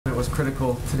was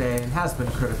critical today and has been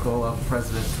critical of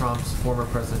former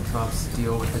President Trump's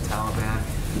deal with the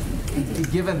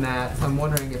Taliban. Given that, I'm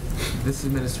wondering if this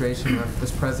administration or if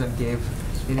this president gave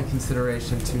any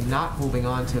consideration to not holding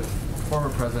on to former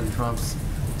President Trump's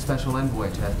special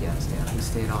envoy to Afghanistan, who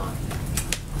stayed on.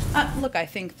 Look, I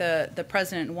think the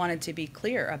president wanted to be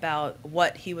clear about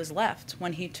what he was left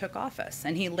when he took office,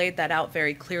 and he laid that out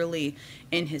very clearly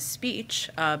in his speech.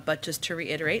 But just to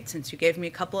reiterate, since you gave me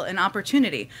an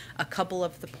opportunity, a couple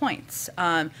of the points.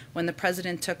 When the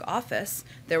president took office,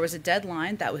 there was a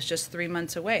deadline that was just 3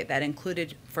 months away. That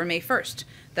included, for May 1st,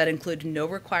 that included no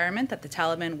requirement that the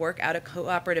Taliban work out a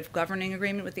cooperative governing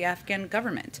agreement with the Afghan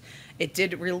government. It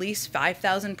did release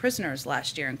 5,000 prisoners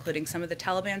last year, including some of the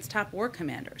Taliban's top war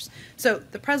commanders. So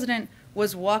the president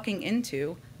was walking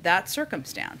into that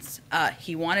circumstance.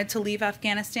 He wanted to leave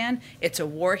Afghanistan. It's a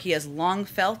war he has long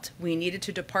felt we needed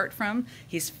to depart from.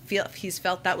 He's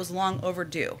felt that was long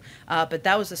overdue. But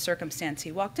that was the circumstance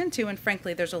he walked into, and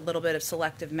frankly, there's a little bit of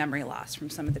selective memory loss from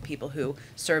some of the people who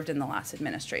served in the last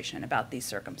administration about these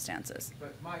circumstances.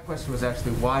 But my question was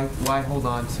actually, why hold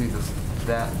on to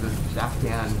the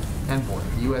Afghan envoy,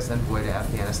 the U.S. envoy to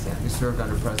Afghanistan, who served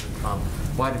under President Trump?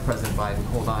 Why did President Biden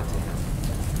hold on to him?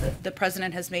 The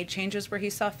president has made changes where he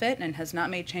saw fit and has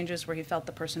not made changes where he felt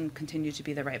the person continued to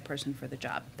be the right person for the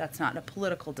job. That's not a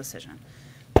political decision.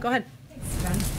 Go ahead. Thanks, Jen.